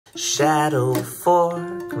Shadow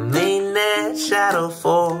fork, mainnet shadow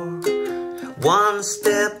fork, one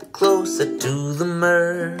step closer to the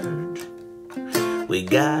merge. We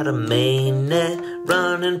got a mainnet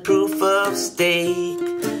running proof of stake,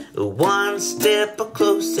 one step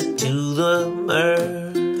closer to the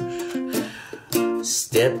merge.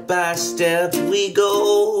 Step by step we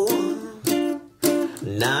go,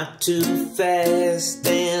 not too fast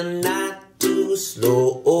and not too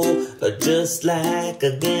slow, just like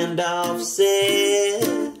a Gandalf said.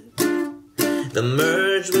 The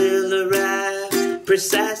merge will arrive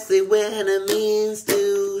precisely when it means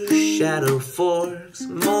to. Shadow forks,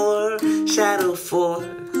 more shadow forks,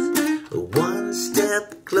 one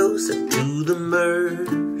step closer to the merge.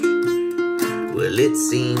 Well, it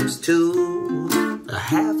seems to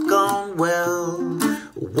have gone well,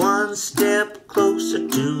 one step closer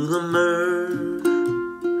to the merge,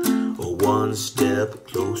 one step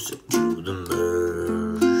closer to the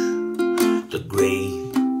merge. The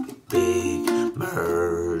great big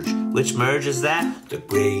merge. Which merge is that? The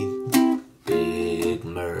great big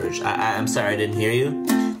merge. I'm sorry, I didn't hear you.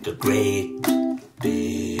 The great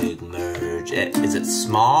big merge. Is it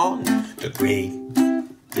small? The great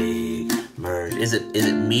big merge. Is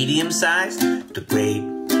it medium sized? The great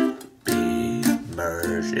big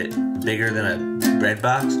merge. Bigger than a bread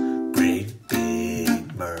box? Great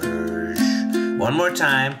big merge. One more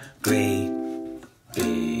time. Great